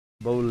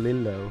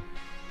Bolillo.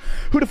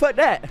 Who the fuck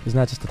that? Isn't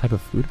that just a type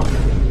of food?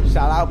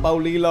 Shout out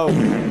Bolillo.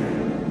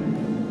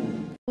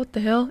 What the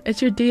hell?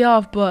 It's your day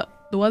off, but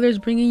the weather's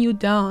bringing you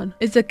down.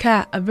 It's a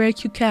cat, a very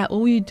cute cat.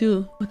 What will you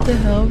do? What the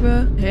hell,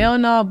 bro? Hell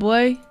nah,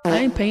 boy. I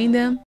ain't paying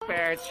them.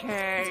 Fair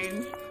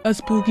change. A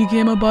spooky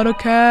game about a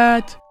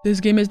cat. This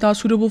game is not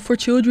suitable for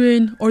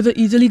children or the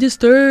easily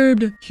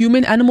disturbed.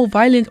 Human-animal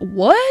violence.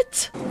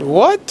 What?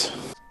 What?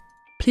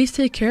 Please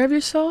take care of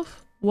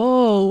yourself.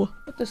 Whoa.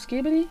 What the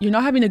skibbity? You're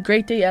not having a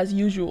great day as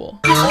usual.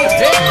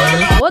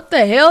 What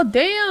the hell?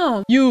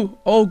 Damn. You.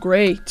 Oh,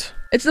 great.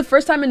 It's the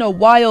first time in a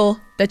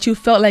while that you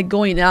felt like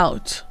going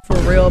out. For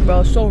real,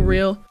 bro. So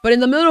real. But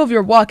in the middle of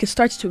your walk, it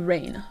starts to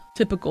rain.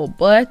 Typical.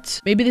 But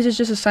maybe this is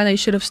just a sign that you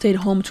should have stayed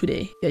home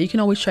today. Yeah, you can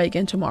always try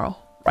again tomorrow.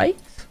 Right?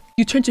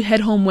 You turn to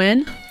head home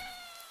when?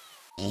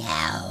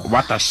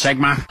 What the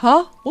Sigma?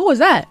 Huh? What was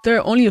that? There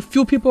are only a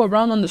few people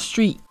around on the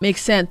street.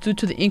 Makes sense due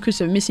to the increase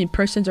of missing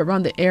persons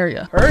around the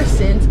area.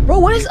 Persons? Bro,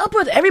 what is up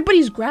with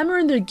everybody's grammar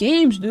in their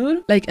games,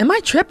 dude? Like, am I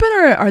tripping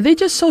or are they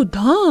just so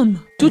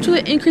dumb? Due to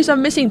the increase of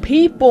missing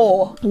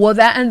people. Well,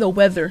 that and the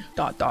weather. ...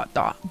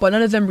 But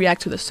none of them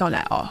react to the sound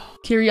at all.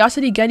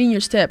 Curiosity guiding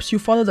your steps, you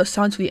follow the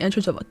sound to the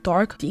entrance of a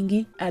dark,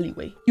 dingy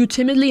alleyway. You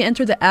timidly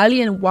enter the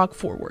alley and walk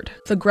forward.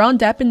 The ground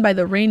dampened by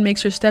the rain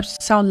makes your steps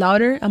sound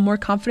louder and more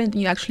confident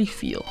than you actually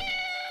feel.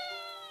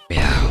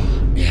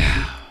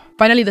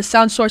 Finally, the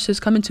sound sources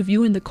come into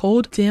view in the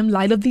cold, dim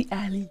light of the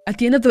alley. At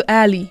the end of the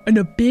alley, in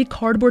a big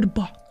cardboard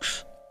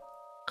box.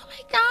 Oh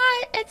my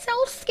god, it's so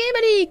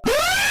skibbity.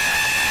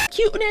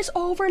 Cuteness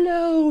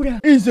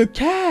overload is a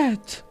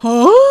cat.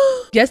 Huh?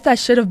 Guess that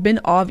should have been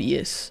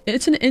obvious.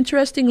 It's an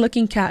interesting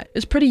looking cat.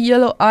 Its pretty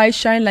yellow eyes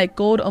shine like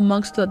gold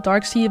amongst the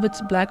dark sea of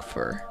its black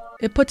fur.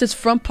 It puts its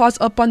front paws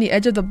up on the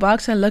edge of the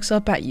box and looks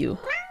up at you.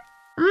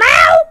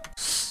 Meow!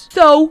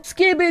 So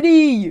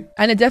skibbity!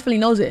 And it definitely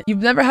knows it. You've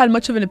never had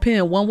much of an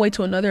opinion one way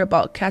to another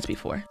about cats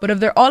before. But if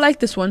they're all like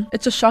this one,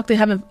 it's a shock they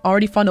haven't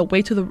already found a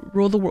way to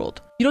rule the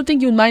world. You don't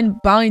think you'd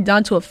mind bowing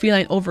down to a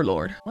feline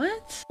overlord.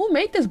 What? Who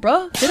made this,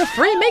 bro? Did a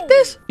friend make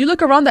this? You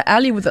look around the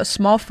alley with a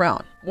small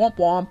frown. Womp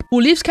womp.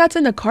 Who leaves cats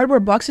in the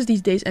cardboard boxes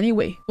these days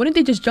anyway? Wouldn't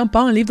they just jump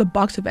out and leave the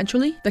box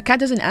eventually? The cat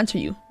doesn't answer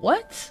you.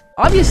 What?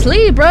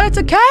 Obviously, bro, it's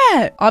a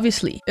cat.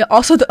 Obviously. It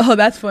also, oh,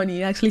 that's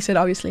funny. It actually said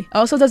obviously. It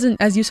also doesn't,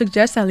 as you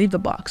suggest, and leave the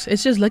box.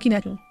 It's just looking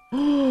at you.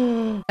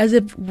 As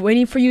if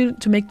waiting for you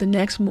to make the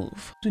next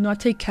move. Do not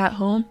take cat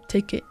home.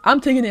 Take it.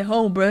 I'm taking it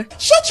home, bruh.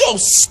 Shut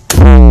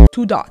your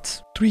 2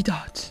 dots. 3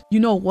 dots. You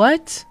know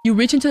what? You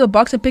reach into the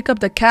box and pick up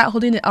the cat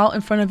holding it out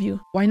in front of you.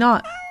 Why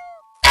not?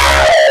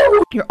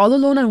 You're all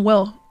alone and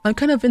well. I'm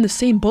kind of in the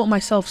same boat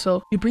myself,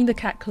 so you bring the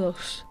cat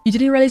close. You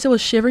didn't realize it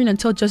was shivering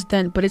until just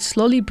then, but it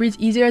slowly breathes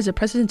easier as it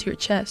presses into your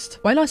chest.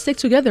 Why not stick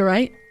together,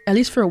 right? At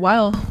least for a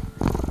while.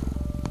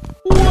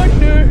 What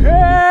the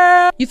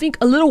hell? You think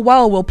a little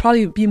while will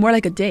probably be more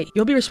like a day.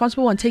 You'll be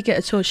responsible and take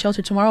it to a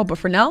shelter tomorrow, but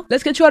for now,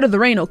 let's get you out of the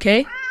rain,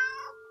 okay?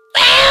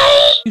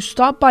 You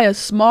stop by a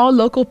small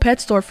local pet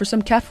store for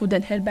some cat food,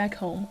 then head back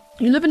home.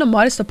 You live in a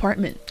modest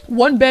apartment.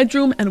 1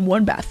 bedroom and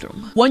 1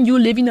 bathroom. One you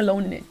living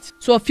alone in it.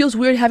 So it feels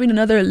weird having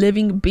another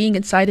living being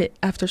inside it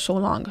after so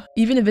long.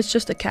 Even if it's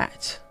just a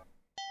cat.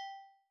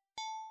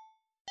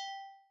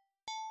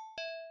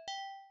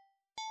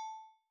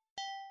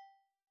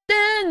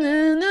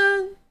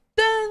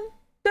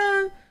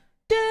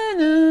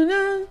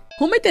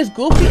 Who made this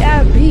goofy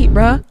ass beat,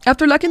 bruh?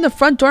 After locking the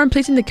front door and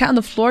placing the cat on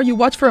the floor, you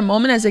watch for a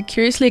moment as it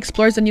curiously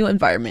explores the new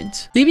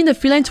environment. Leaving the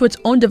feline to its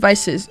own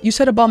devices, you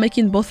set about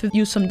making both of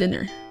you some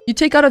dinner. You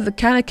take out of the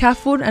can of cat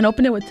food and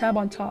open it with tab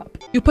on top.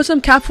 You put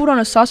some cat food on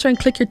a saucer and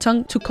click your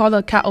tongue to call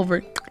the cat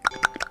over.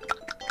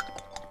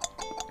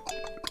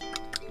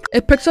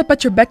 It perks up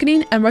at your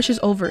beckoning and rushes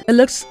over. It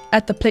looks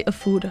at the plate of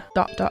food, ...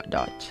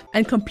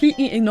 and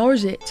completely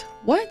ignores it.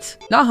 What?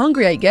 Not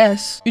hungry, I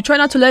guess. You try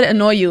not to let it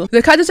annoy you.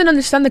 The cat doesn't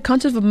understand the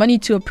concept of money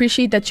to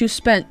appreciate that you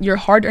spent your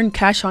hard-earned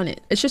cash on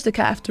it. It's just a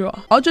cat after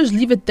all. I'll just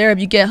leave it there if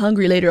you get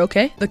hungry later,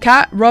 okay? The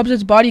cat rubs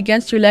its body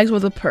against your legs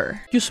with a purr.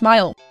 You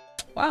smile.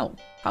 Wow,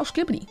 how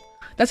skibbity.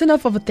 That's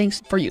enough of a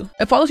thanks for you.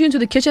 It follows you into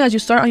the kitchen as you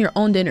start on your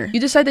own dinner. You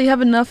decide that you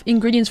have enough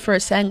ingredients for a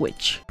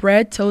sandwich.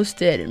 Bread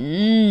toasted.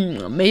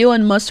 Mayo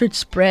and mustard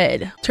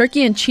spread.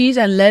 Turkey and cheese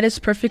and lettuce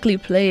perfectly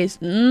placed.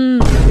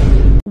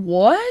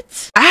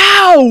 What?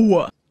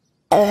 Ow!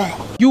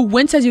 You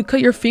wince as you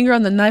cut your finger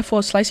on the knife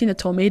while slicing a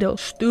tomato.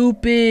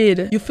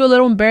 Stupid. You feel a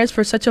little embarrassed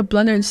for such a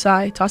blunder and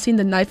sigh, tossing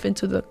the knife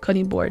into the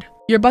cutting board.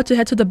 You're about to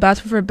head to the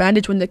bathroom for a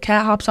bandage when the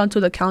cat hops onto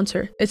the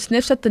counter. It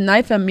sniffs at the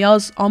knife and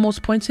meows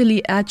almost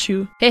pointedly at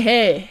you.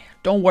 Hey,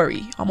 don't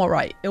worry, I'm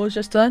alright. It was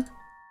just done.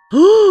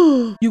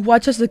 You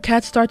watch as the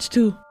cat starts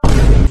to...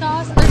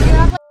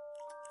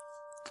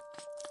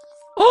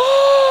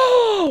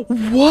 Oh!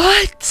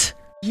 What?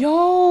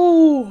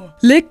 Yo!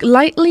 Lick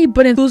lightly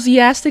but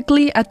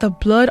enthusiastically at the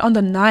blood on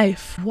the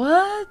knife.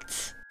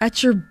 What?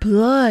 At your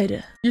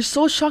blood. You're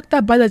so shocked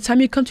that by the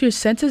time you come to your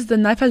senses, the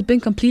knife has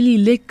been completely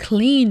licked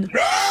clean.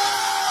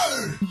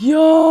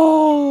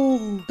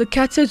 Yo! The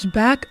cat sits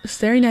back,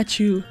 staring at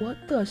you.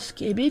 What the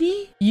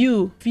skibbity?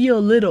 You feel a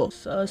little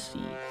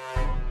sussy.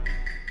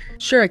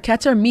 Sure,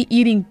 cats are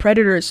meat-eating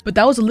predators, but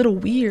that was a little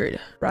weird,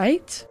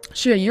 right?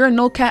 Sure, you're a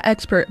no-cat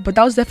expert, but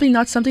that was definitely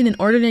not something an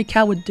ordinary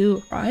cat would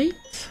do, right?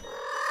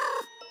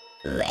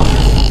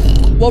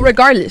 Well,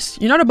 regardless,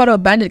 you're not about to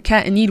abandon a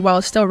cat in need while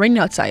it's still raining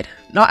outside.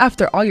 Not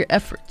after all your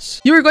efforts.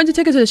 You were going to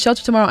take it to the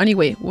shelter tomorrow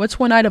anyway. What's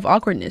one night of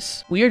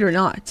awkwardness? Weird or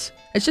not?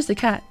 It's just a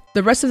cat.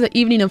 The rest of the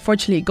evening,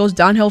 unfortunately, goes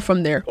downhill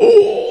from there.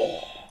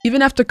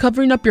 Even after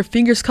covering up your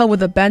finger's cut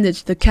with a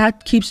bandage, the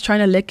cat keeps trying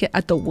to lick it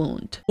at the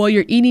wound. While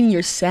you're eating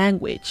your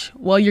sandwich,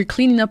 while you're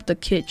cleaning up the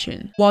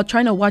kitchen, while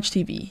trying to watch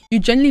TV. You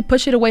generally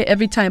push it away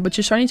every time, but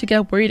you're starting to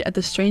get worried at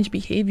the strange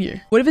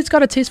behavior. What if it's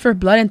got a taste for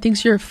blood and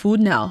thinks you're food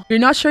now? You're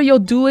not sure you'll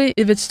do it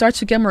if it starts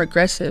to get more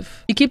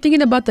aggressive. You keep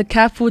thinking about the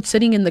cat food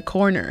sitting in the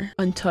corner,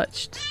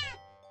 untouched.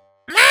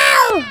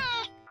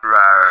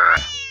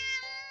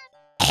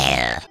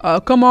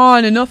 Come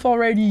on, enough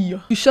already.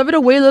 You shove it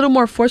away a little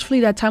more forcefully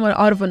that time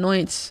out of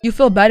annoyance. You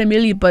feel bad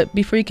immediately, but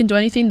before you can do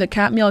anything, the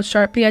cat meows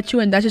sharply at you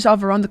and dashes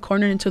off around the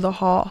corner into the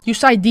hall. You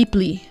sigh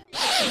deeply.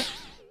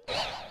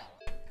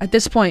 At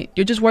this point,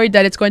 you're just worried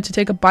that it's going to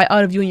take a bite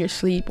out of you in your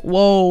sleep.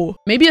 Whoa.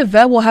 Maybe a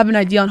vet will have an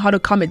idea on how to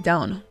calm it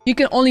down. You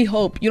can only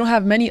hope. You don't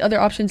have many other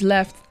options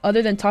left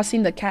other than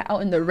tossing the cat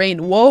out in the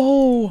rain.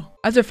 Whoa.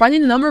 After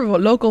finding the number of a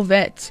local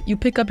vet, you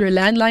pick up your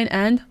landline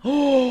and...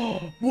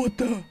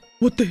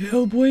 What the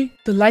hell, boy?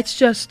 The lights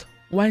just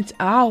went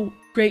out.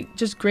 Great,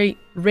 just great.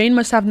 Rain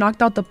must have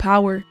knocked out the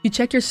power. You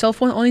check your cell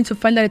phone only to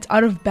find that it's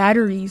out of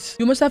batteries.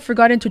 You must have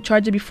forgotten to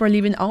charge it before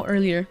leaving out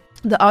earlier.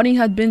 The outing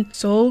had been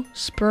so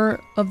spur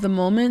of the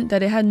moment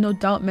that it had no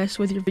doubt messed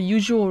with your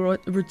usual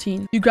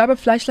routine. You grab a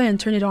flashlight and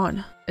turn it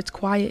on. It's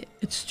quiet.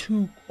 It's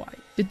too quiet.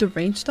 Did the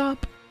rain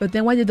stop? But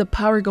then why did the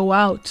power go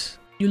out?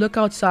 You look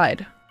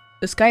outside.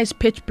 The sky is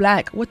pitch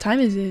black. What time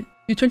is it?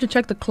 You turn to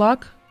check the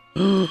clock.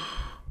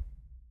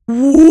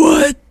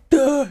 What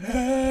the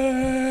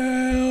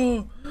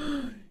hell?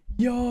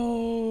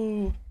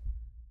 Yo.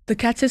 The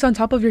cat sits on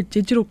top of your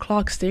digital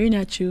clock staring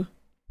at you.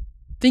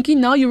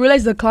 Thinking now, you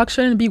realize the clock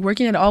shouldn't be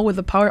working at all with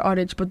the power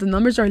outage, but the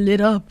numbers are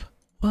lit up.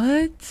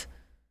 What?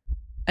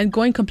 And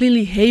going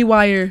completely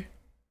haywire.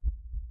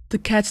 The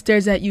cat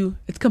stares at you.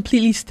 It's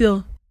completely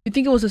still. You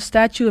think it was a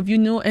statue if you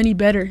knew any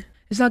better.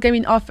 It's not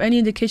giving off any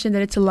indication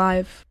that it's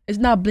alive. It's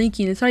not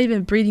blinking. It's not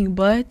even breathing,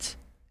 but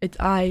its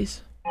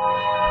eyes.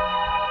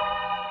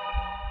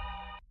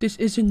 This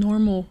isn't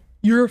normal.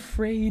 You're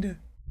afraid.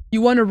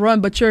 You want to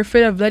run, but you're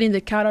afraid of letting the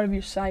cat out of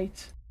your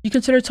sight. You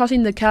consider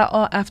tossing the cat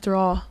out after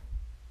all.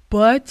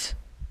 But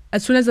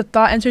as soon as the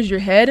thought enters your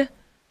head,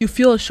 you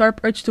feel a sharp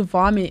urge to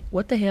vomit.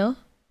 What the hell?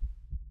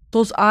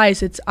 Those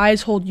eyes, its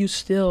eyes hold you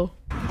still.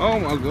 Oh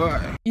my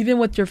god. Even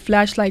with your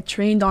flashlight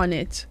trained on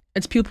it,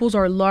 its pupils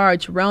are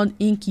large, round,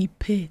 inky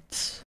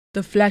pits.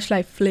 The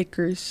flashlight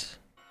flickers.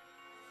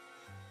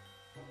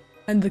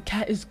 And the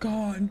cat is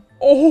gone.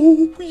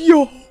 Oh,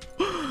 yo.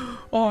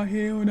 Oh,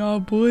 hell no,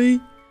 boy.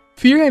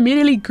 Fear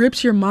immediately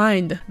grips your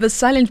mind. The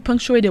silence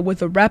punctuated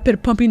with a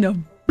rapid pumping of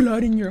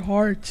blood in your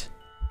heart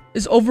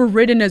is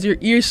overridden as your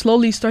ears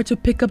slowly start to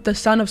pick up the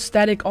sound of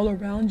static all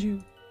around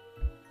you.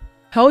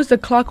 How is the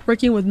clock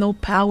working with no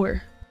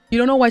power? You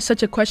don't know why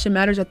such a question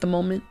matters at the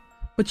moment,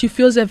 but you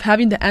feel as if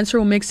having the answer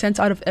will make sense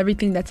out of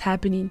everything that's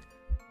happening.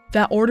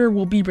 That order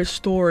will be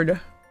restored.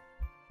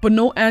 But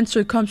no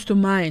answer comes to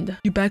mind.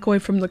 You back away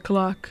from the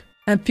clock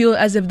and feel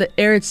as if the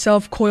air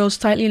itself coils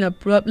tightly and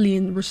abruptly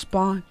in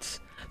response,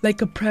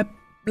 like a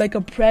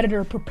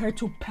predator prepared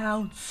to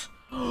pounce.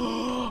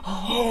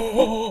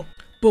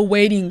 But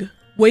waiting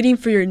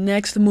for your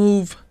next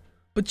move.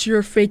 But you're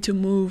afraid to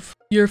move.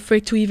 You're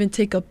afraid to even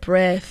take a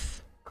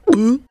breath.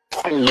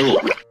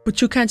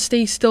 But you can't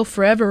stay still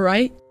forever,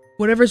 right?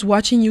 Whatever's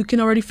watching you can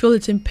already feel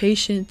its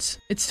impatience.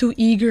 It's too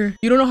eager.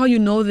 You don't know how you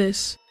know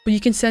this, but you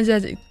can sense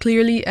it as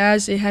clearly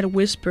as it had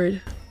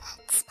whispered.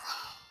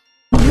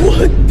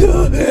 What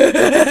the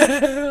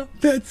hell?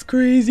 That's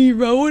crazy,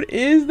 bro. What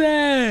is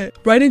that?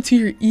 Right into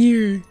your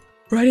ear.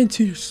 Right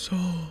into your soul.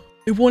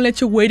 It won't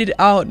let you wait it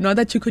out. Not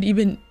that you could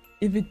even,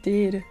 if it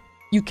did.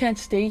 You can't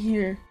stay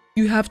here.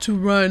 You have to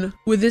run.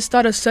 With this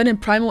thought, a sudden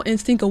primal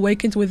instinct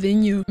awakens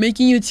within you,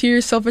 making you tear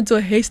yourself into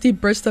a hasty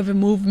burst of a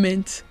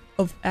movement,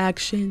 of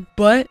action.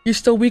 But you're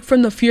still weak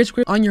from the fierce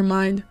grip on your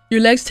mind.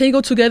 Your legs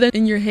tangle together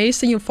in your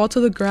haste and you fall to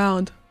the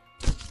ground.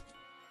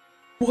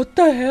 What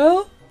the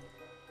hell?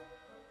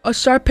 A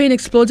sharp pain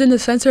explodes in the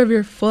center of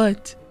your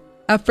foot.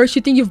 At first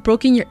you think you've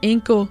broken your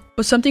ankle,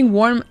 but something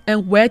warm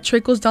and wet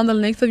trickles down the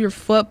length of your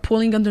foot,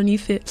 pulling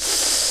underneath it.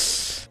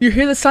 You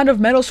hear the sound of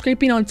metal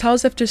scraping on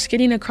tiles after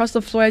skidding across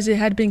the floor as it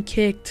had been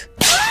kicked.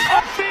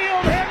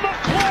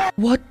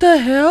 What the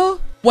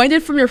hell?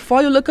 Winded from your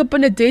fall, you look up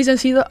in a daze and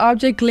see the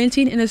object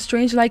glinting in a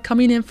strange light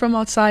coming in from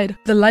outside.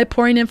 The light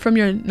pouring in from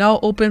your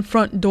now open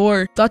front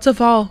door. Thoughts of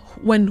how,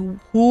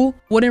 who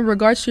would in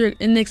regards to your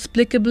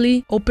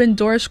inexplicably open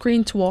door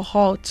screen to a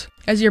halt.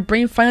 As your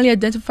brain finally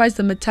identifies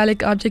the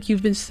metallic object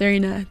you've been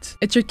staring at.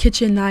 It's your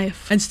kitchen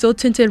knife, and still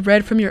tinted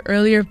red from your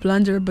earlier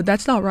blunder, but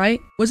that's not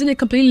right. Wasn't it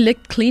completely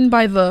licked clean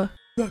by the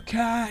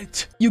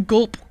cat? You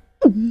gulp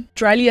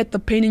dryly at the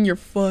pain in your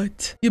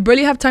foot. You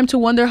barely have time to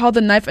wonder how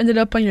the knife ended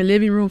up on your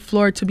living room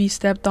floor to be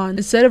stepped on,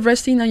 instead of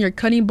resting on your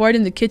cutting board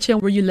in the kitchen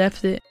where you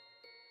left it.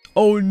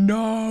 Oh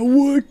no,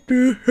 what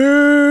the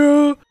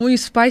hell? When you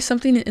spy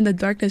something in the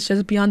darkness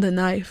just beyond the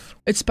knife,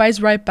 it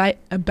spies right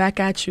back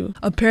at you.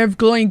 A pair of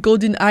glowing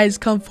golden eyes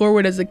come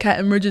forward as the cat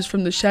emerges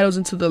from the shadows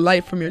into the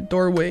light from your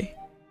doorway.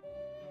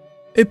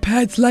 It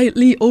pads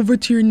lightly over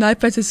to your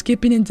knife as it's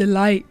skipping in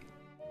delight.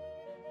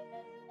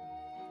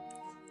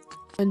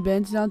 And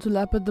bends down to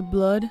lap at the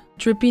blood,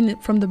 dripping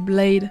from the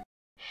blade.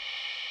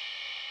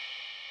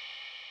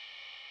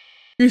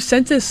 Your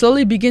senses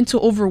slowly begin to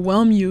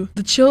overwhelm you.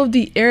 The chill of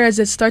the air as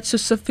it starts to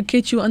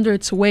suffocate you under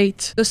its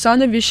weight. The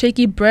sound of your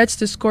shaky breaths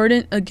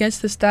discordant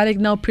against the static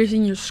now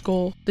piercing your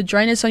skull. The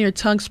dryness on your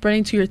tongue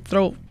spreading to your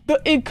throat.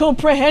 The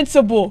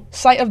incomprehensible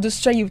sight of the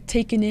strength you've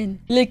taken in.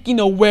 Licking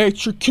away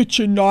at your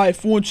kitchen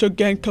knife, once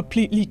again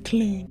completely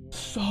clean.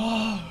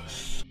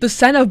 Sauce. The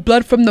scent of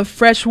blood from the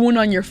fresh wound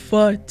on your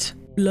foot.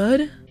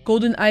 Blood?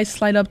 Golden eyes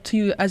slide up to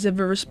you as if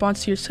a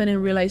response to your sudden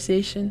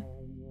realization.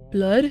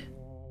 Blood?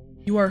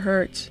 You are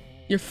hurt.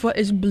 Your foot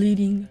is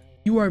bleeding.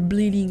 You are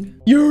bleeding.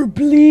 You're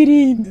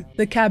bleeding!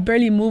 The cat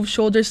barely moves,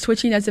 shoulders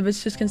twitching as if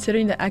it's just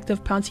considering the act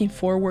of pouncing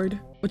forward.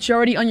 But you're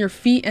already on your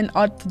feet and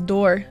out the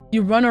door.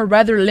 You run or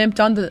rather limp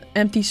down the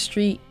empty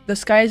street. The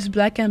sky is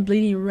black and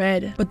bleeding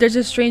red. But there's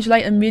a strange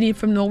light emitting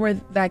from nowhere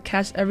that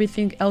casts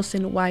everything else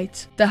in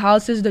white. The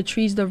houses, the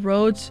trees, the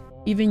roads,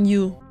 even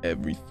you.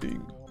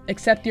 Everything.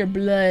 Except your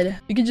blood.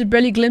 You can just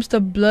barely glimpse the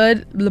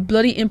blood. The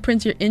bloody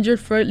imprint your injured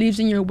foot leaves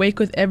in your wake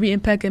with every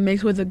impact it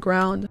makes with the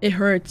ground. It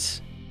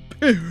hurts.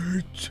 It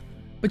hurts.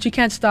 But you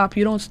can't stop.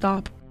 You don't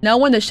stop.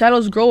 Not when the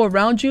shadows grow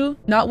around you.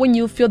 Not when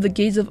you feel the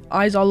gaze of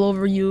eyes all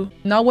over you.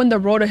 Not when the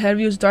road ahead of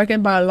you is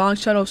darkened by a long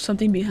shadow of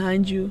something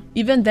behind you.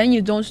 Even then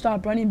you don't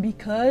stop running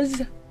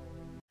because... You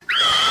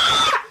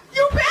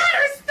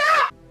better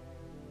stop!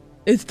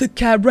 It's the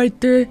cat right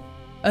there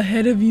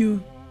ahead of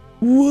you.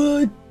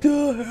 What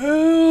the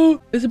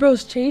hell? This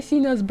bro's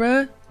chasing us,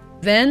 bruh.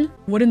 Then,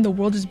 what in the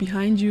world is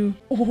behind you?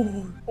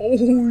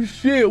 Oh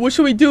shit. What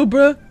should we do,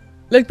 bruh?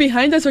 Look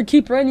behind us or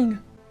keep running?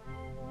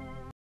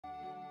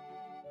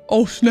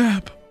 Oh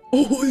snap.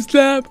 Oh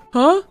snap.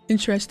 Huh?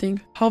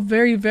 Interesting. How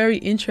very, very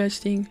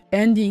interesting.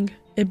 Ending.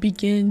 It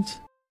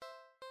begins.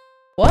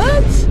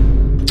 What?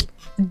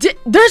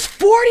 There's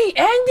 40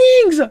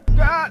 endings!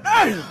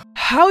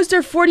 How is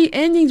there 40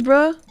 endings,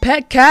 bruh?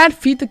 Pet cat,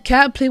 feed the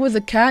cat, play with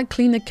the cat,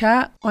 clean the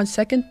cat. On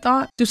second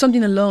thought, do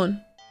something alone.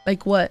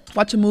 Like what?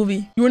 Watch a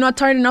movie. You were not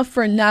tired enough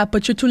for a nap,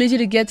 but you're too lazy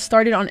to get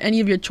started on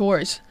any of your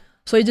chores.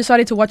 So you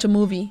decided to watch a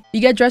movie.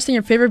 You get dressed in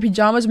your favorite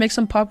pajamas, make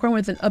some popcorn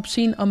with an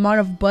obscene amount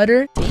of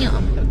butter.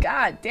 Damn.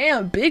 God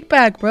damn, big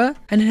back, bruh.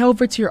 And head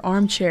over to your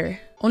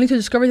armchair. Only to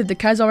discover that the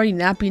cat's already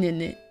napping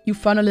in it. You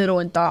frown a little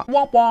and thought,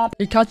 womp womp.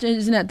 Your couch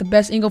isn't at the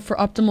best angle for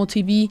optimal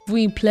TV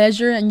viewing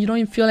pleasure, and you don't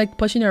even feel like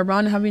pushing it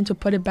around and having to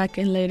put it back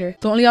in later.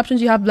 The only options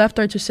you have left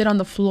are to sit on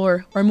the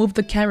floor or move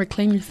the cat and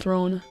reclaim your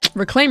throne.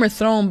 Reclaim your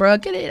throne, bro.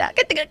 Get it out.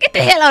 Get the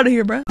hell out of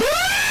here, bro.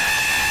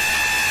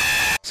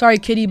 Sorry,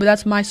 kitty, but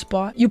that's my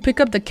spot. You pick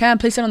up the cat and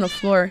place it on the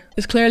floor.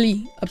 It's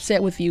clearly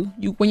upset with you.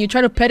 When you try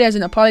to pet it as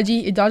an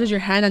apology, it dodges your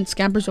hand and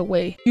scampers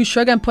away. You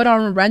shrug and put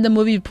on a random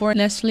movie before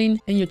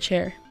nestling in your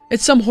chair.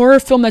 It's some horror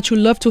film that you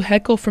love to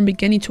heckle from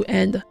beginning to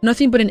end.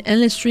 Nothing but an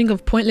endless string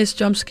of pointless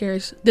jump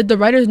scares. Did the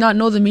writers not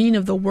know the meaning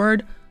of the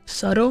word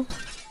subtle?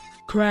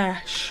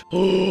 Crash.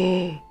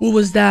 What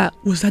was that?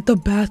 Was that the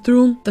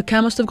bathroom? The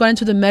cat must have gone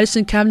into the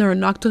medicine cabinet or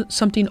knocked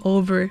something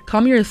over.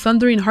 Calm your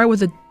thundering heart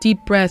with a deep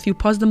breath. You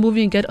pause the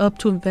movie and get up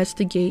to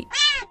investigate.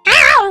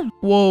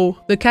 Whoa,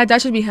 the cat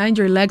dashes behind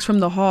your legs from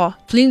the hall.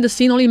 Fleeing the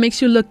scene only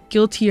makes you look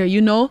guiltier,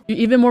 you know? You're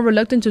even more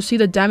reluctant to see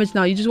the damage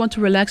now. You just want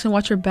to relax and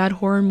watch your bad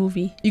horror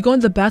movie. You go in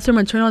the bathroom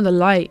and turn on the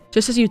light.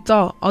 Just as you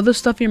thought, all the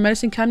stuff in your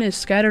medicine cabinet is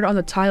scattered on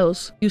the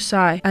tiles. You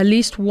sigh. At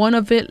least one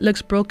of it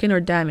looks broken or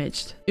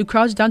damaged. You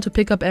crouch down to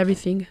pick up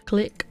everything.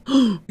 Click.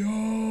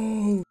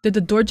 Yo! Did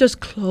the door just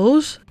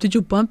close? Did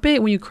you bump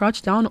it when you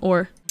crouched down,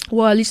 or...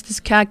 Well, at least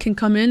this cat can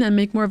come in and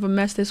make more of a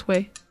mess this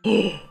way.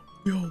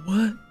 Yo,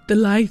 what? The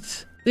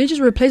lights. They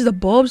just replaced the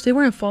bulbs. They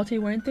weren't faulty,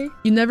 weren't they?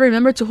 You never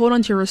remember to hold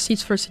on to your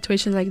receipts for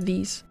situations like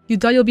these. You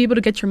thought you'll be able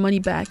to get your money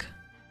back.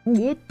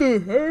 What the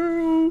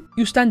hell?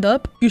 You stand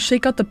up. You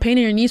shake out the pain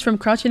in your knees from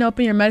crouching up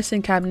in your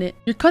medicine cabinet.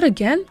 You're cut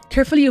again?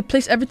 Carefully, you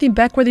place everything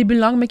back where they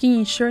belong,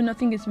 making sure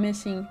nothing is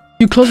missing.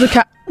 You close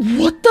the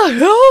What the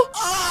hell?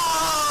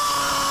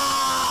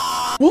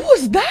 What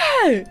was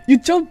that? You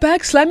jump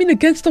back, slamming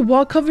against the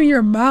wall, covering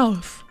your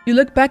mouth. You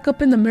look back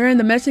up in the mirror in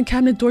the medicine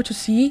cabinet door to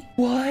see...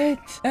 What?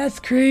 That's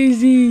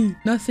crazy.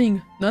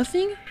 Nothing.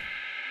 Nothing?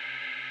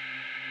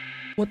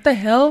 What the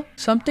hell?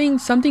 Something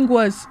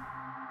was...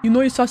 You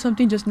know you saw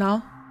something just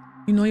now?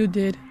 You know you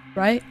did,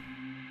 right?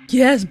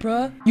 Yes,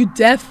 bruh. You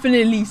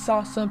definitely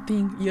saw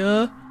something,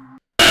 yeah?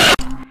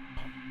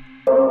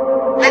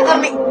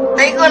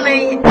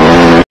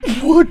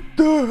 What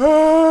the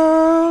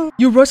hell?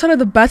 You rush out of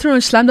the bathroom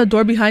and slam the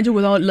door behind you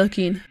without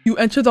looking. You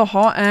enter the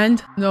hall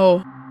and...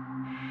 No.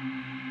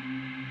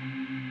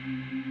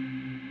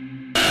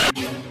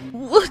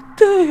 What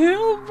the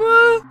hell,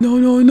 bro? No.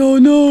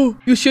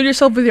 You shield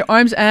yourself with your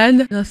arms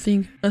and...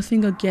 Nothing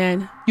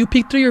again. You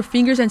peek through your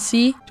fingers and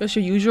see just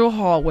your usual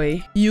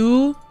hallway.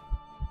 You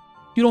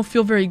don't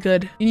feel very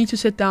good. You need to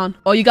sit down.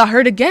 Oh, you got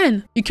hurt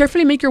again. You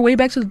carefully make your way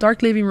back to the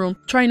dark living room.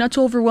 Try not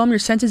to overwhelm your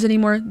senses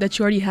anymore that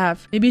you already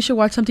have. Maybe you should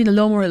watch something a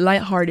little more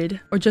lighthearted.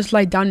 Or just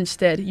lie down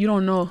instead. You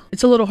don't know.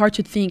 It's a little hard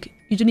to think.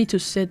 You just need to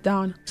sit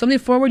down. Something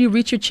forward, you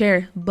reach your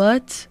chair.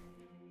 But...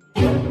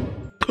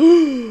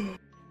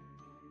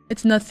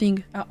 It's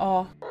nothing at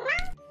all.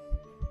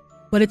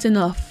 But it's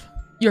enough.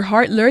 Your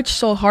heart lurched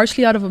so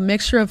harshly out of a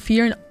mixture of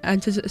fear and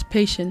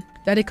anticipation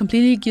that it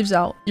completely gives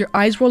out. Your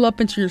eyes roll up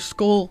into your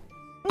skull.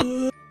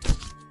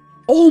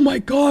 Oh my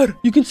god!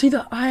 You can see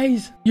the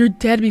eyes. You're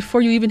dead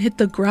before you even hit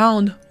the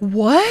ground.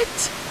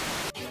 What?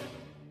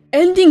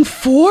 Ending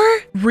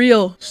 4?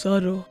 Real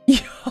subtle.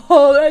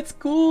 Yo, that's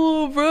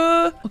cool,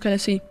 bro. Okay,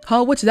 let's see.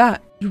 What's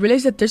that? You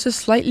realize that there's a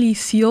slightly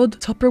sealed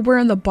Tupperware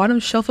on the bottom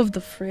shelf of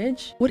the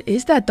fridge? What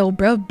is that though,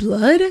 bro?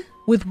 Blood?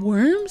 With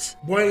worms?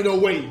 Boy, ain't no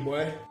way,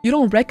 boy. You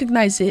don't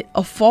recognize it.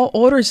 A foul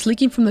odor is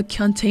leaking from the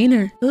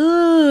container.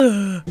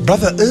 Ugh.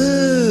 Brother,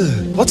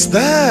 what's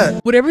that?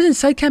 Whatever's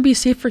inside can't be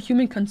safe for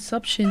human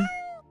consumption.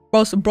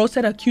 Bro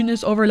said a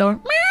cuteness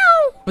overload.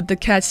 Meow. But the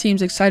cat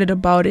seems excited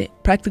about it,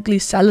 practically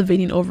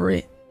salivating over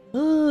it.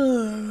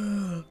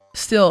 Ugh.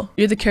 Still,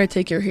 you're the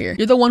caretaker here.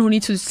 You're the one who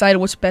needs to decide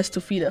what's best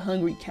to feed a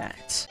hungry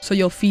cat. So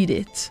you'll feed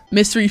it.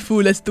 Mystery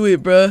food, let's do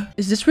it, bruh.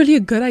 Is this really a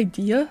good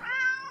idea?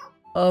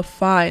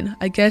 Fine.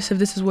 I guess if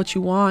this is what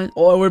you want.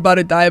 Oh, we're about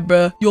to die,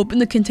 bruh. You open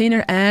the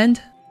container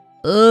and...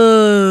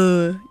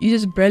 You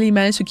just barely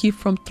managed to keep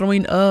from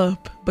throwing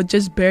up. But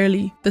just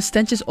barely. The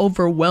stench is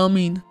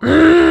overwhelming.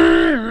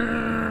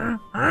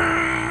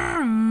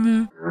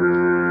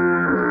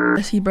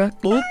 Let's see, bruh.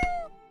 Oop.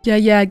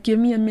 Yeah, give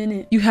me a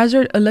minute. You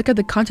hazard a look at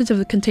the contents of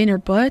the container,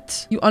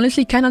 but you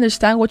honestly can't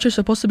understand what you're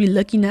supposed to be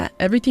looking at.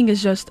 Everything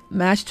is just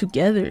mashed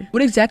together.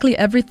 What exactly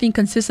everything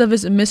consists of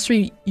is a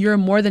mystery you're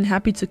more than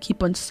happy to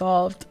keep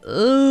unsolved.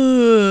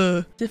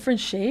 Ugh. Different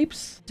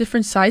shapes,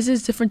 different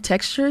sizes, different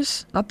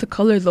textures. Not the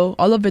color though,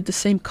 all of it the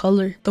same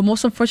color. The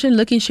most unfortunate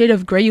looking shade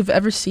of gray you've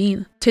ever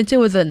seen. Tinted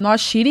with a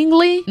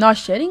not-sheddingly?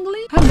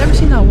 I've never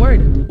seen that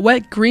word.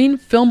 Wet green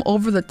film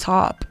over the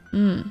top.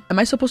 Am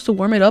I supposed to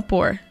warm it up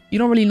or... You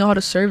don't really know how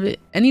to serve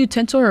it. Any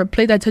utensil or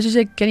plate that touches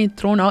it getting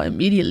thrown out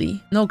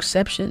immediately. No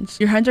exceptions.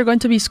 Your hands are going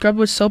to be scrubbed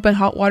with soap and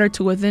hot water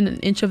to within an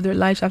inch of their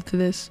lives after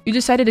this. You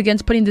decided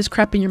against putting this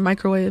crap in your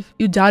microwave.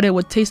 You doubt it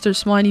would taste or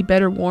smell any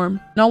better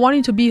warm. Not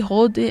wanting to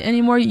behold it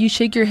anymore, you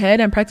shake your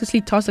head and practically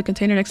toss the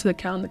container next to the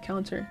cat on the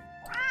counter.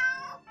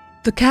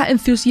 The cat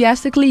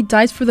enthusiastically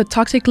dives for the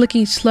toxic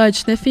looking sludge,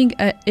 sniffing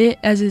at it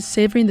as it's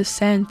savoring the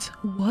scent.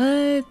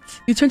 What?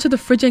 You turn to the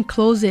fridge and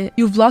close it.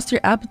 You've lost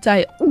your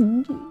appetite.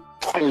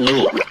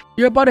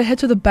 You're about to head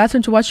to the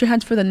bathroom to wash your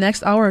hands for the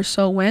next hour or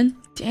so when...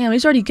 Damn,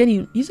 he's already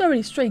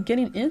straight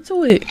getting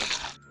into it.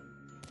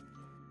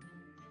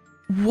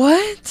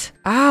 What?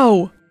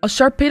 Ow. A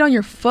sharp pain on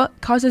your foot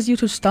causes you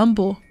to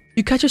stumble.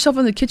 You catch yourself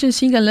on the kitchen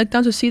sink and look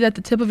down to see that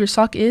the tip of your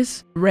sock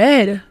is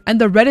red. And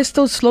the red is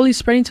still slowly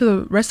spreading to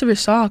the rest of your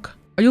sock.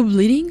 Are you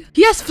bleeding?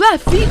 He has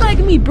flat feet like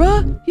me,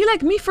 bruh. He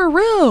like me for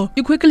real.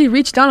 You quickly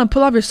reach down and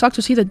pull off your sock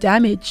to see the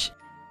damage.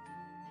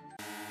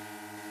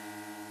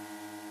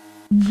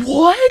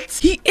 What?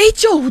 He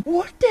ate your...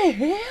 What the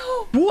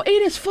hell? Bro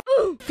ate his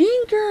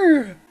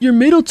finger. Your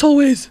middle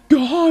toe is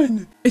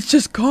gone. It's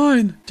just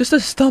gone. Just a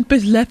stump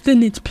is left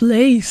in its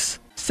place.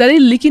 Steadily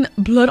leaking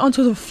blood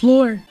onto the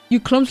floor. You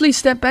clumsily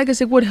step back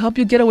as it would help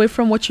you get away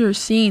from what you're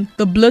seeing.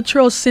 The blood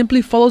trail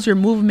simply follows your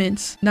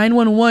movements.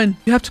 911.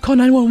 You have to call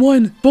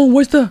 911. Boom,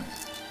 where's the...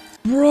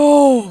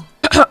 Bro.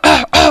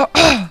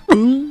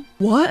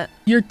 What?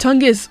 Your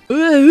tongue is...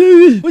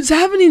 What's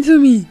happening to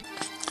me?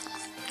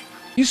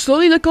 You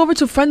slowly look over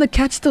to find the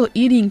cat still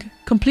eating,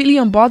 completely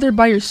unbothered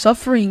by your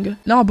suffering,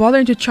 not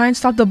bothering to try and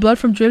stop the blood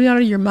from dribbling out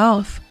of your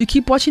mouth. You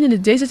keep watching in the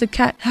daze as the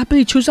cat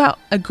happily chews out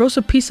a gross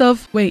piece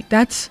of... Wait,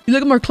 that's... You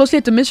look more closely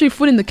at the mystery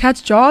food in the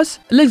cat's jaws.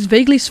 It looks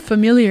vaguely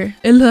familiar.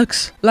 It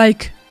looks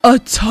like a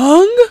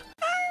tongue?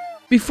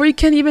 Before you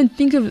can even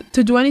think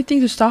to do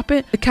anything to stop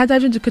it, the cat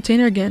dives into the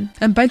container again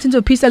and bites into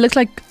a piece that looks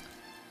like...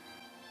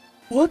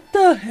 What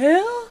the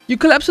hell? You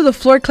collapse to the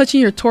floor,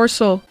 clutching your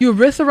torso. You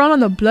writhe around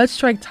on the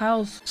blood-striped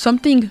tiles.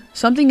 Something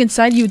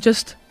inside you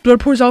just... Blood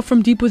pours out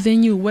from deep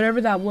within you, whatever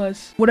that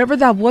was. Whatever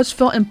that was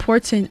felt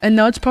important, and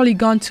now it's probably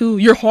gone too.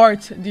 Your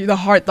heart. Dude, the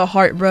heart,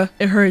 bruh.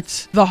 It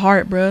hurts. The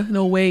heart, bruh.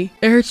 No way.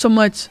 It hurts so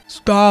much.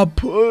 Stop,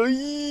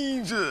 please.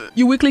 Change!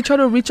 You weakly try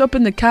to reach up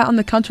in the cat on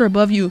the counter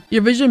above you.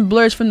 Your vision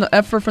blurs from the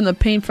effort, from the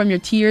pain, from your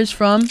tears,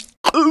 from...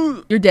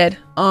 You're dead.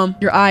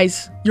 Your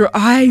eyes. Your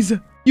eyes!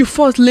 You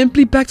fall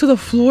limply back to the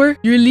floor.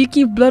 You're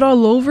leaking blood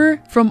all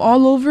over. From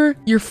all over.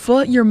 Your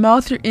foot, your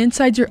mouth, your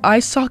insides, your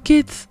eye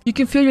sockets. You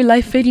can feel your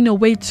life fading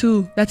away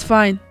too. That's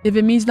fine. If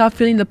it means not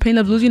feeling the pain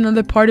of losing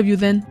another part of you,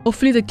 then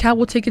hopefully the cat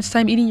will take its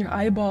time eating your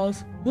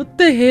eyeballs. What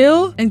the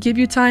hell? And give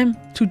you time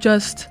to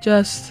just.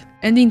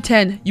 Ending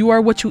 10. You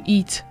are what you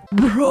eat.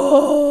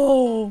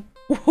 Bro!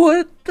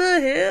 What the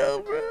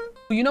hell, bro?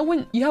 You know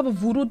when you have a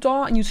voodoo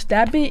doll and you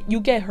stab it, you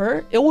get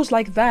hurt? It was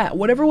like that.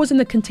 Whatever was in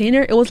the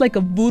container, it was like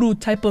a voodoo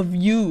type of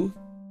you.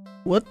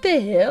 What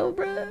the hell,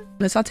 bruh?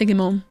 Let's not take him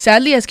home.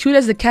 Sadly, as cute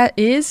as the cat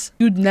is,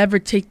 you'd never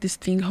take this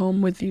thing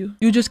home with you.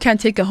 You just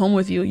can't take it home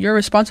with you. You're a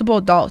responsible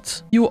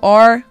adult. You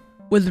are,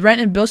 with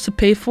rent and bills to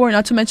pay for,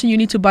 not to mention you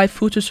need to buy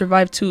food to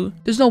survive too.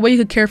 There's no way you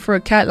could care for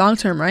a cat long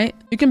term, right?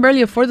 You can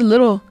barely afford the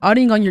little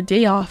outing on your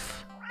day off.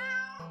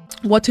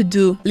 What to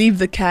do? Leave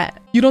the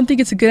cat. You don't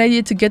think it's a good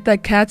idea to get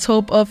that cat's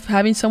hope of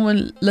having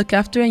someone look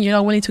after it and you're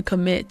not willing to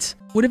commit.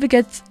 What if it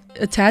gets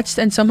attached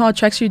and somehow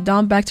tracks you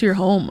down back to your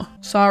home?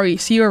 Sorry,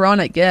 see you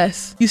around, I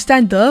guess. You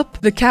stand up,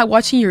 the cat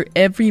watching your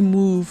every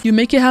move. You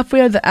make it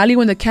halfway out of the alley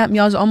when the cat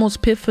meows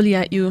almost pitifully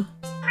at you.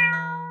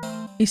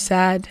 He's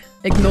sad.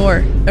 Ignore.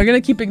 You're gonna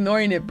keep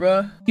ignoring it,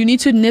 bruh. You need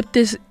to nip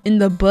this in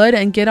the bud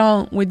and get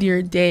on with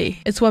your day.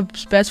 It's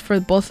what's best for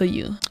both of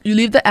you. You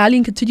leave the alley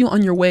and continue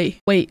on your way.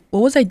 Wait,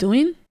 what was I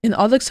doing? In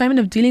all the excitement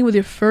of dealing with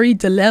your furry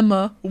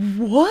dilemma.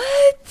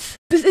 What?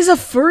 This is a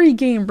furry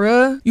game,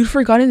 bruh. You'd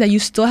forgotten that you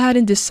still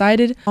hadn't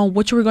decided on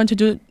what you were going to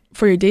do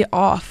for your day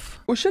off.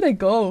 Where should I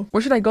go?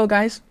 Where should I go,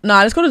 guys? Nah,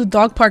 let's go to the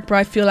dog park, bro.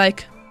 I feel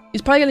like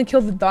he's probably gonna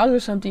kill the dog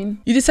or something.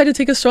 You decide to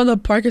take a stroll in the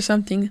park or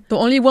something. The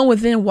only one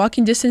within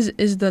walking distance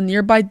is the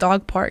nearby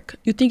dog park.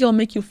 You think it'll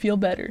make you feel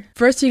better.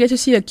 First, you get to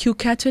see a cute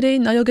cat today.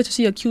 Now you'll get to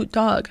see a cute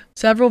dog.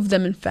 Several of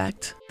them, in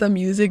fact. The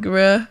music,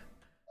 bruh.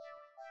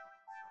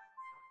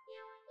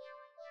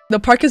 The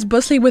park is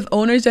bustling with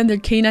owners and their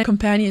canine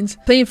companions,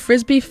 playing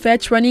frisbee,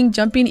 fetch, running,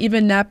 jumping,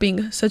 even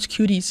napping. Such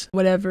cuties.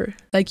 Whatever.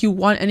 Like you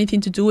want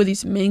anything to do with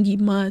these mangy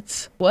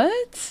mutts.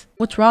 What?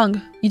 What's wrong?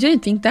 You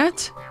didn't think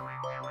that?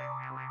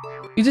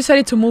 You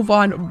decided to move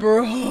on.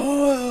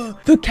 Bro,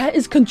 the cat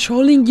is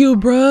controlling you,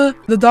 bruh.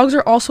 The dogs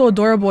are also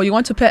adorable. You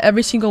want to pet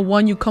every single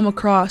one you come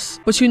across.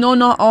 But you know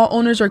not all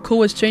owners are cool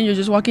with strangers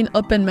just walking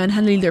up and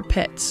manhandling their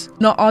pets.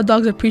 Not all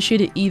dogs appreciate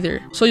it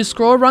either. So you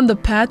scroll around the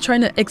path trying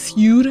to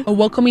exude a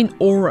welcoming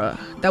aura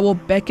that will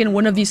beckon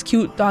one of these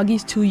cute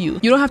doggies to you.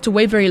 You don't have to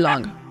wait very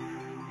long.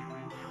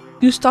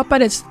 You stop at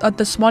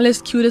the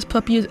smallest, cutest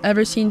puppy you've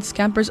ever seen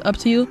scampers up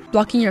to you,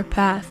 blocking your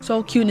path.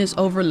 So cuteness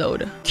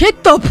overload.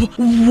 Kick the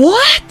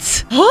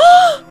what?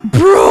 Huh?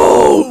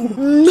 Bro!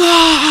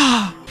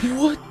 Nah!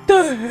 What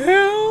the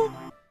hell?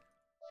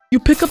 You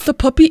pick up the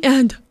puppy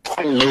and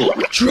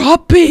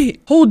drop it!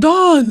 Hold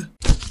on!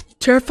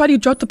 Terrified, you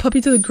drop the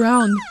puppy to the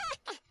ground.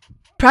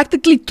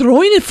 Practically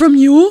throwing it from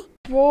you?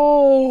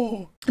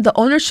 Bro! The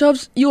owner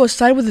shoves you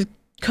aside with a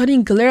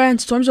cutting glare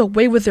and storms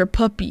away with their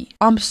puppy.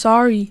 I'm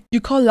sorry. You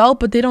call out,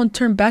 but they don't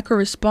turn back or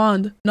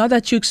respond. Not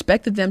that you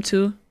expected them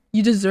to.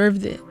 You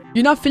deserved it.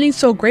 You're not feeling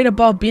so great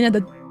about being at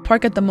the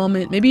park at the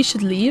moment. Maybe you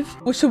should leave?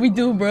 What should we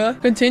do,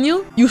 bruh?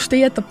 Continue? You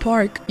stay at the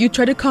park. You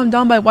try to calm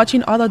down by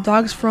watching all the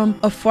dogs from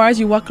afar as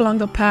you walk along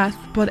the path.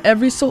 But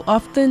every so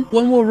often,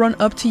 one will run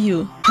up to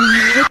you.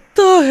 What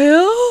the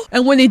hell?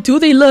 And when they do,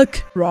 they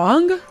look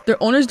wrong.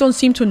 Their owners don't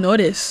seem to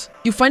notice.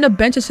 You find a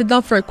bench and sit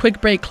down for a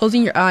quick break,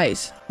 closing your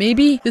eyes.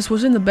 Maybe this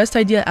wasn't the best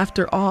idea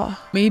after all.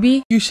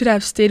 Maybe you should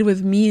have stayed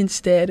with me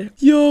instead.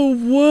 Yo,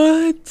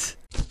 what?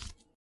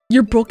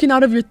 You're broken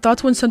out of your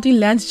thoughts when something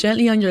lands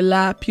gently on your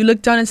lap. You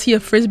look down and see a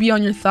frisbee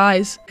on your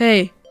thighs.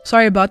 Hey,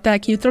 sorry about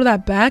that. Can you throw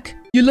that back?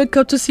 You look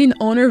up to see an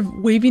owner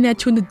waving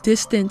at you in the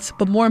distance.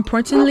 But more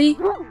importantly...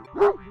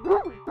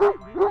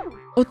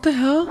 What the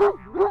hell?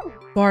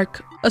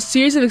 Bark. A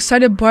series of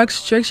excited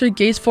barks jerks your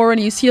gaze forward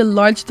and you see a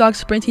large dog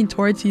sprinting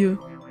towards you.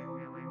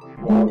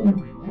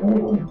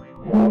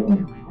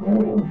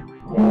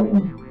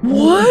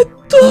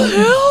 What the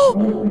hell?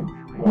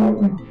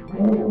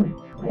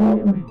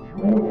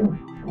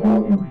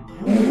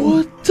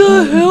 What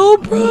the hell,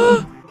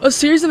 bruh? A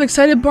series of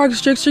excited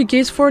barks jerks your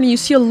gaze forward and you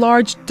see a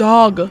large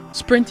dog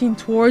sprinting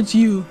towards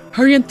you.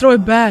 Hurry and throw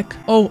it back.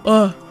 Oh,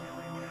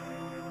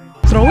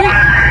 throw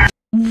it?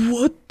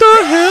 What the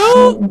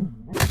hell?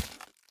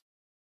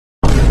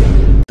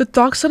 The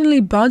dog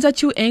suddenly bounds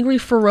at you, angry,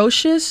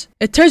 ferocious.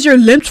 It tears your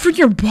limbs from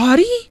your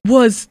body?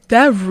 Was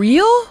that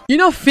real? You're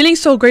not feeling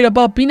so great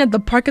about being at the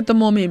park at the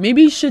moment.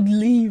 Maybe you should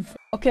leave.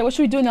 Okay, what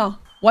should we do now?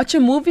 Watch a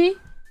movie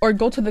or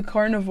go to the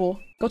carnival?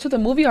 Go to the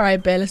movie?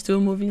 Alright, bet. Let's do a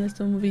movie.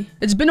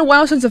 It's been a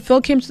while since a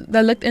film came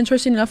that looked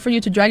interesting enough for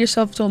you to drag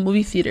yourself to a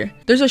movie theater.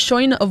 There's a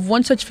showing of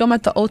one such film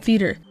at the old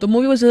theater. The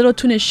movie was a little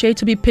too niche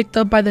to be picked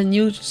up by the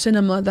new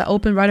cinema that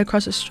opened right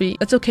across the street.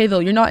 That's okay though,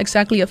 you're not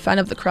exactly a fan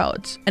of the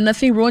crowds. And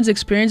nothing ruins the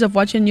experience of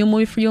watching a new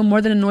movie for you more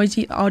than a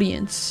noisy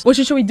audience. What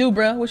should we do,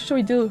 bruh? What should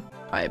we do?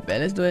 Alright,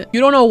 bet, let's do it. You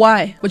don't know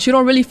why, but you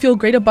don't really feel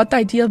great about the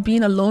idea of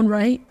being alone,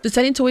 right?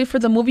 Deciding to wait for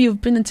the movie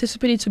you've been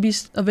anticipating to be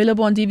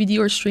available on DVD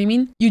or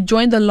streaming, you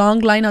join the long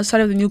line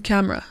outside of the new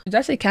camera. Did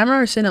I say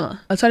camera or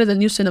cinema? Outside of the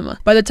new cinema.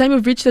 By the time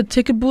you've reached the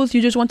ticket booth,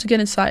 you just want to get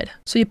inside.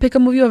 So you pick a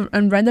movie at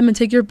random and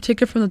take your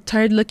ticket from the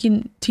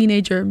tired-looking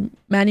teenager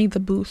manning the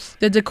booth.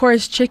 The decor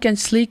is chic and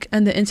sleek,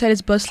 and the inside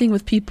is bustling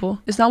with people.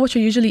 It's not what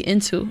you're usually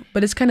into,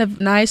 but it's kind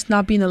of nice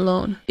not being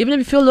alone. Even if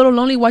you feel a little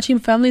lonely watching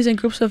families and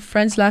groups of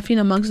friends laughing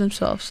amongst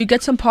themselves. You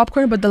get some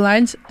popcorn, but the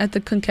lines at the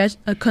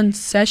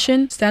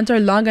concession stands are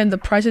long and the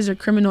prices are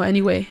criminal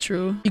anyway.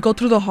 True. You go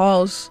through the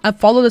halls and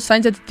follow the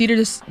signs at the theater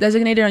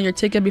designated on your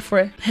ticket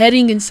before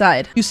heading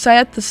inside. You sigh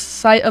at the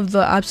sight of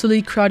the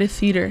absolutely crowded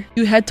theater.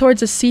 You head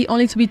towards a seat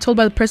only to be told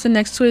by the person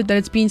next to it that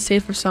it's being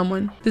saved for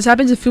someone. This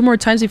happens a few more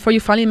times before you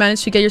finally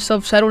manage to get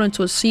yourself settled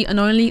into a seat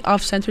unknowingly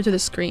off-center to the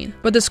screen.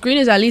 But the screen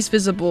is at least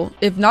visible,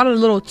 if not a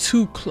little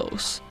too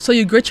close. So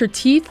you grit your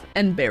teeth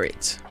and bear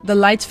it. The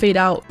lights fade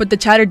out, but the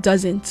chatter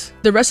doesn't.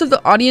 The rest of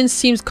the audience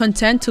seems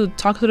content to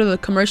talk through the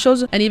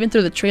commercials and even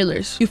through the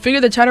trailers. You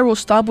figure the chatter will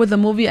stop when the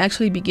movie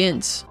actually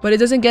begins, but it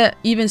doesn't get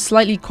even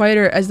slightly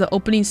quieter as the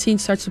opening scene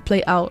starts to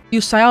play out.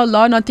 You sigh out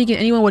loud, not thinking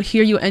anyone would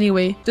hear you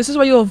anyway. This is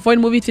why you avoid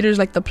movie theaters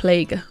like the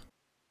plague.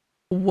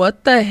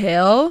 What the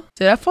hell?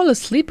 Did I fall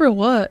asleep or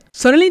what?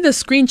 Suddenly the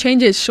screen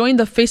changes, showing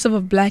the face of a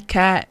black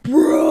cat.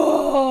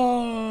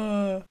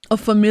 Bro! A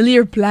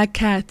familiar black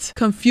cat.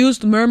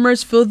 Confused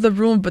murmurs fill the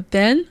room, but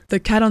then the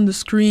cat on the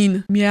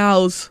screen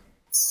meows.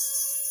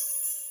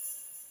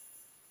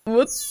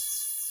 What?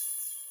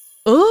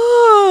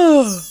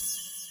 Oh!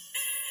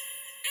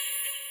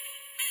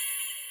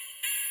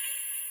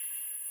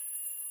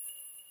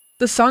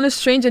 The sound is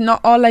strange and not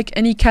all like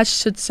any cat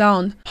should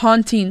sound.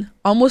 Haunting,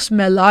 almost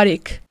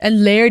melodic,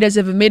 and layered as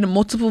if it made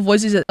multiple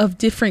voices of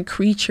different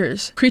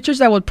creatures. Creatures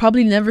that would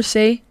probably never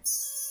say,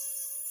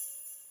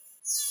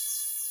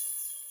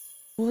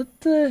 "What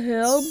the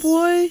hell,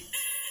 boy?"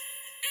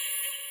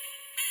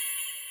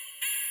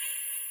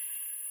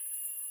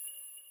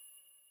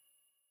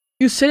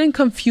 You sit in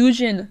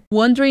confusion,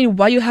 wondering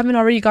why you haven't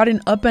already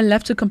gotten up and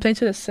left to complain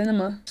to the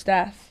cinema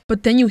staff.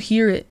 But then you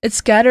hear it. It's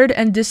scattered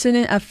and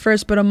dissonant at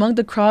first, but among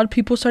the crowd,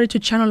 people started to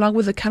chant along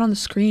with the cat on the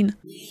screen.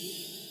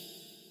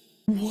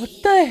 What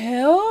the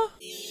hell?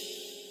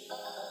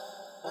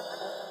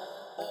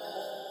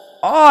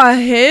 Oh,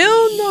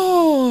 hell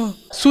no!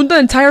 Soon the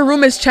entire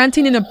room is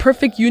chanting in a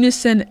perfect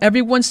unison,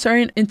 everyone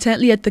staring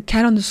intently at the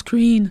cat on the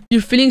screen.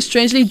 You're feeling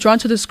strangely drawn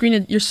to the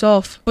screen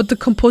yourself, but the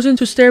compulsion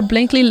to stare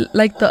blankly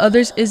like the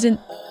others isn't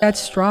that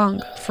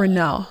strong for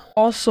now.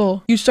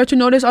 Also, you start to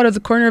notice out of the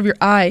corner of your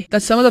eye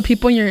that some of the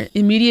people in your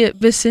immediate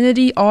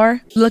vicinity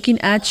are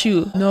looking at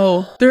you.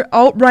 No, they're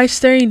outright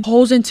staring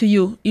holes into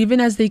you,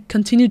 even as they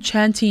continue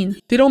chanting.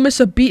 They don't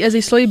miss a beat as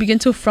they slowly begin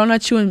to frown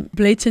at you in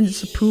blatant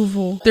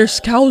disapproval. Their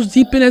scowls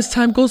deepen as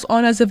time goes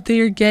on, as if they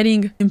are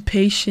getting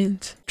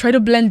impatient. Try to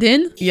blend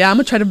in? Yeah, I'm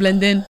gonna try to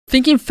blend in.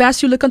 Thinking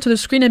fast, you look onto the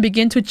screen and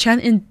begin to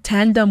chant in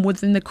tandem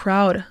within the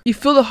crowd. You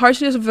feel the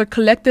harshness of their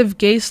collective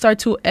gaze start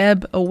to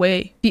ebb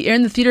away. The air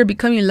in the theater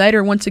becoming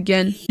lighter once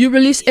again. You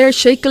release air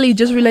shakily,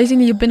 just realizing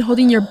that you've been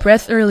holding your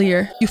breath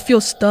earlier. You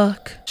feel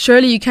stuck.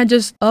 Surely you can't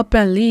just up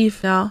and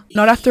leave now.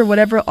 Not after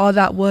whatever all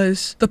that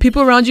was. The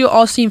people around you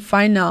all seem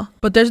fine now,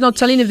 but there's no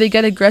telling if they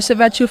get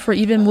aggressive at you for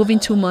even moving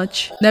too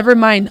much. Never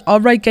mind,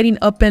 alright getting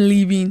up and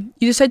leaving.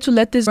 You decide to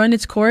let this run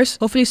its course.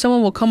 Hopefully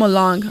someone will come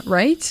along,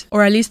 right?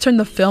 Or at least turn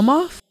the film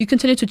off? You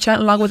continue to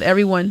chant along with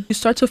everyone. You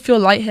start to feel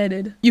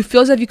lightheaded. You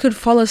feel as if you could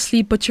fall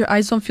asleep, but your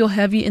eyes don't feel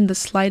heavy in the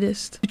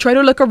slightest. You try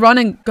to look around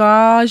and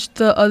gauge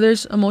the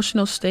other's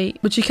emotional state,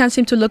 but you can't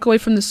seem to look away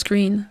from the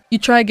screen. You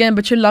try again,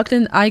 but you're locked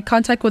in eye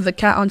contact with the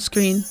cat on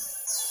screen.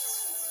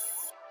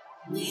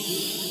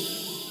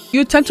 You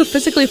attempt to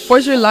physically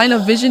force your line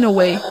of vision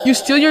away. You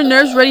steel your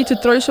nerves ready to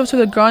throw yourself to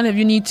the ground if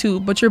you need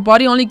to, but your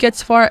body only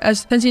gets far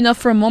as tense enough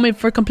for a moment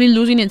before completely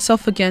losing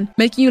itself again,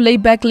 making you lay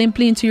back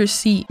limply into your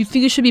seat. You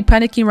think you should be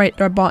panicking right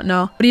about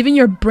now, but even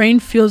your brain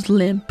feels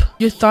limp.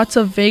 Your thoughts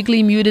are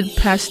vaguely muted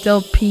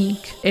pastel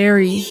pink,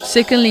 airy,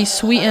 sickeningly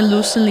sweet and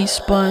lucidly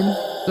spun.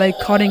 Like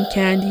cotton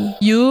candy.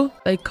 You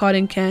like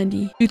cotton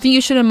candy. You think you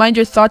shouldn't mind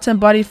your thoughts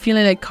and body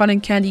feeling like cotton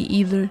candy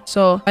either.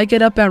 So I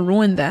get up and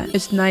ruin that.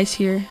 It's nice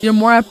here. You're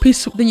more at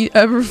peace than you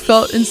ever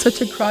felt in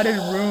such a crowded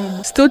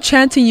room. Still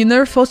chanting, you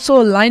never felt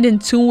so aligned in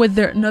tune with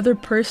another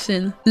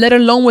person, let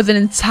alone with an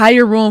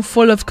entire room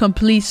full of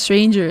complete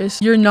strangers.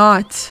 You're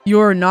not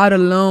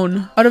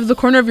alone. Out of the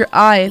corner of your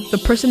eye, the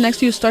person next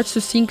to you starts to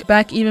sink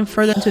back even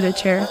further into their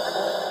chair.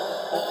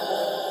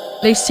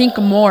 They sink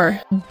more.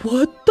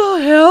 What the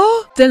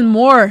hell? Then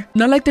more.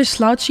 Not like they're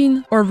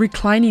slouching or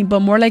reclining,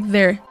 but more like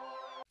they're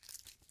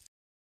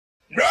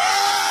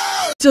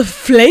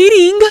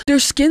deflating. Their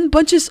skin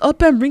bunches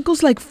up and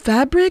wrinkles like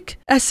fabric,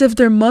 as if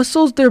their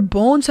muscles, their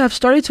bones have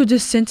started to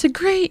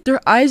disintegrate. Their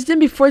eyes dim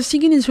before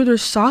sinking into their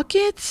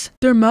sockets.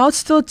 Their mouths,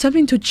 still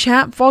attempting to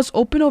chant, falls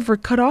open over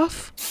cut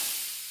off.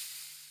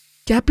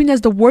 gasping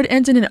as the word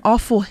ends in an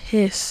awful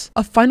hiss,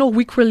 a final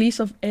weak release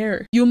of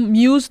air. You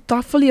muse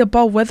thoughtfully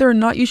about whether or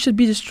not you should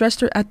be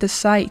distressed at the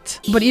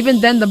sight. But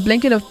even then, the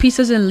blanket of peace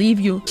doesn't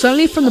leave you.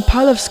 Suddenly, from the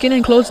pile of skin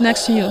and clothes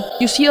next to you,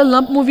 you see a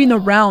lump moving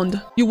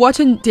around. You watch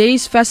in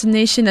dazed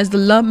fascination as the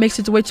lump makes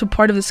its way to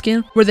part of the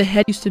skin where the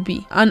head used to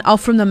be, and out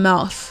from the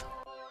mouth.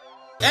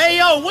 Hey,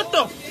 yo, what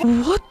the?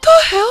 What the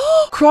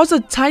hell? Crawls a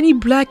tiny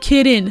black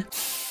kitten.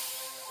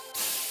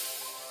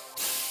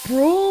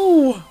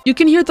 Bro! You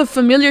can hear the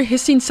familiar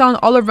hissing sound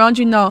all around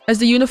you now as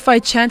the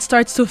unified chant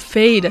starts to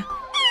fade,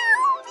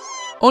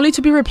 only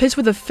to be replaced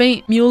with a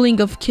faint mewling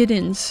of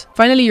kittens.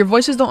 Finally, your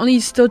voice is the only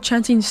still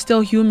chanting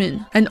still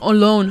human. And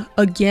alone,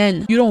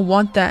 again. You don't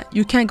want that.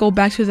 You can't go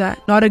back to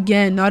that. Not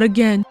again, not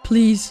again.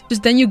 Please.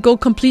 Just then you go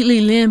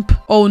completely limp.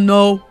 Oh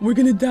no, we're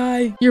gonna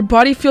die. Your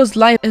body feels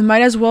light and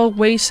might as well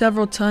weigh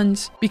several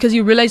tons, because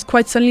you realize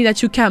quite suddenly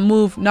that you can't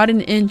move, not an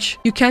inch.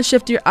 You can't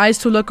shift your eyes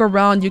to look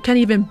around. You can't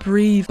even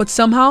breathe. But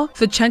somehow,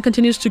 the chant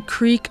continues to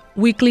creak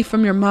weakly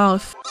from your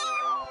mouth.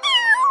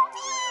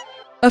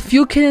 A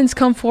few kittens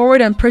come forward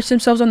and perch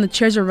themselves on the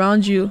chairs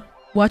around you,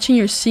 watching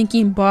your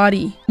sinking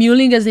body,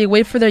 mewling as they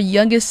wait for their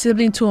youngest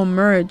sibling to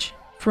emerge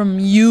from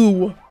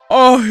you.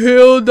 Oh,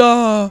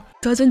 Hilda!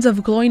 Dozens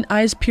of glowing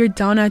eyes peer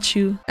down at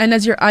you, and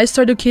as your eyes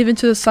start to cave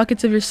into the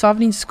sockets of your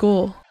softening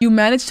skull, you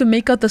manage to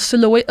make out the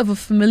silhouette of a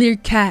familiar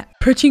cat,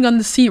 perching on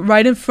the seat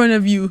right in front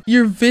of you.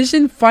 Your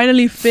vision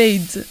finally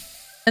fades,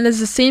 and as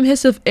the same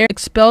hiss of air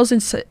expels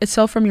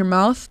itself from your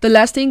mouth, the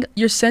last thing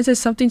you sense is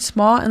something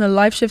small and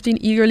alive shifting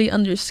eagerly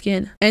under your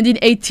skin. Ending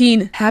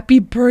 18. Happy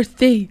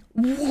birthday.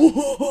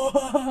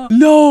 Whoa.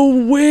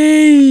 No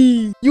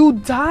way. You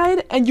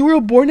died and you were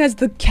born as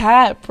the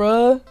cat,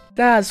 bruh.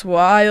 That's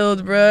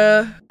wild,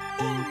 bruh.